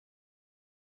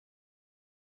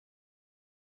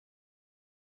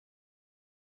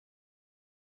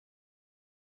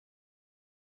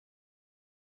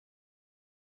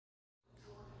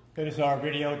This is our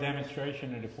video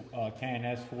demonstration of the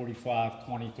K&S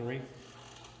 4523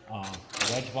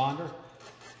 wedge bonder.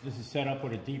 This is set up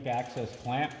with a deep access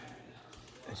clamp.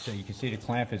 So you can see the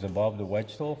clamp is above the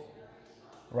wedge tool.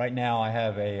 Right now I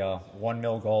have a 1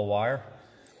 mil gold wire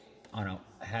on a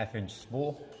 1/2 inch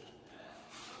spool.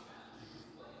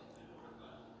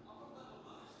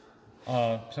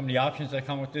 Some of the options that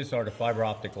come with this are the fiber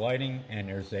optic lighting, and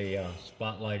there's a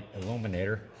spotlight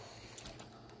illuminator.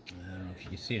 I don't know if you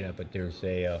can see that, but there's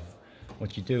a,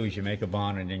 what you do is you make a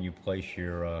bond and then you place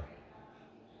your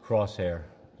crosshair,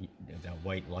 that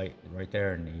white light right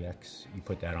there, and the X, you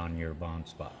put that on your bond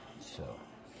spot. So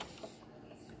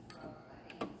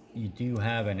you do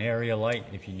have an area light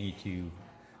if you need to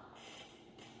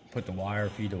put the wire,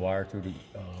 feed the wire through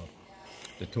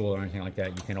the tool or anything like that.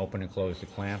 You can open and close the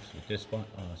clamps with this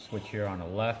switch here on the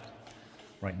left,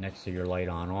 right next to your light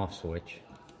on off switch.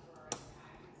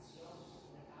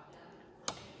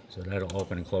 So that'll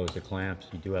open and close the clamps.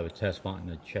 You do have a test button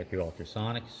to check your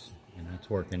ultrasonics, and that's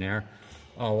working there.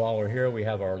 While we're here, we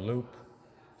have our loop,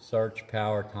 search,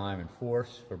 power, time, and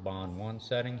force for bond 1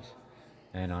 settings.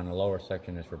 And on the lower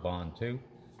section is for bond 2,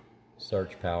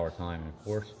 search, power, time, and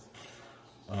force.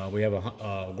 We have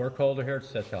a work holder here. It's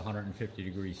set to 150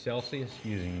 degrees Celsius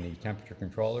using the temperature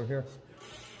controller here.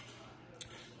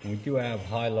 And we do have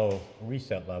high-low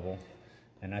reset level,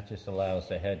 and that just allows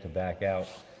the head to back out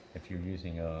if you're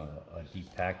using a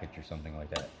deep package or something like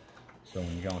that. So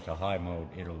when you go into high mode,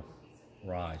 it'll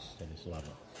rise to this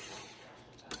level.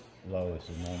 Low is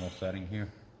the normal setting here.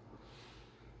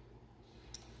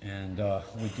 And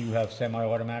we do have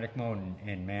semi-automatic mode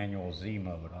and manual Z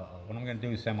mode. What I'm going to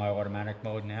do is semi-automatic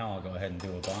mode now. I'll go ahead and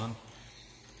do a bond.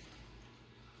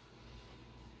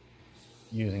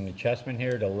 Using the Chessman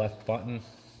here, the left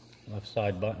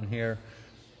side button here.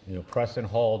 You'll press and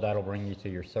hold, that'll bring you to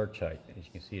your search height. As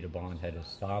you can see, the bond head is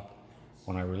stopped.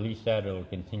 When I release that, it'll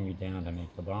continue down to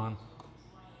make the bond.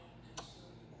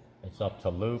 It's up to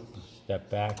loop,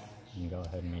 step back, and go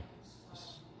ahead and make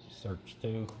search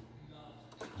 2,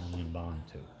 and then bond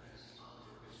 2.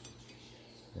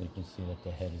 So you can see that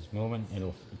the head is moving.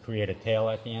 It'll create a tail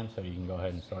at the end, so you can go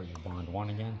ahead and start your bond 1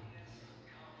 again.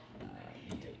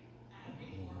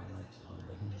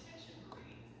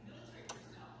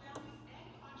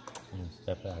 And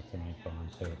step back to make bond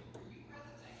 2.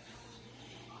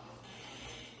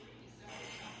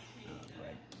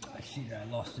 Alright, I see that I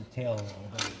lost the tail a little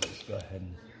bit. Let's go ahead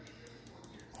and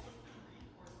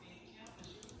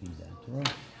feed that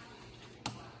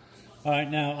through. Alright,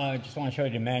 now I just want to show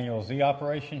you the manual Z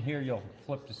operation here. You'll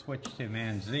flip the switch to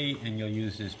man Z, and you'll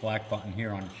use this black button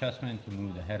here on the Chessman to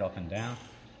move the head up and down.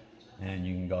 And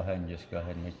you can go ahead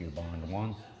and make your bond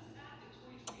 1.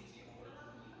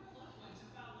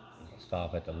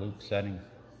 Stop at the loop setting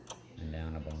and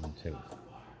down to bond 2.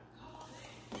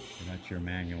 So that's your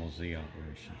manual Z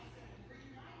operation.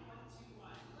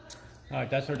 All right,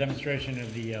 that's our demonstration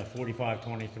of the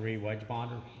 4523 wedge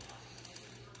bonder.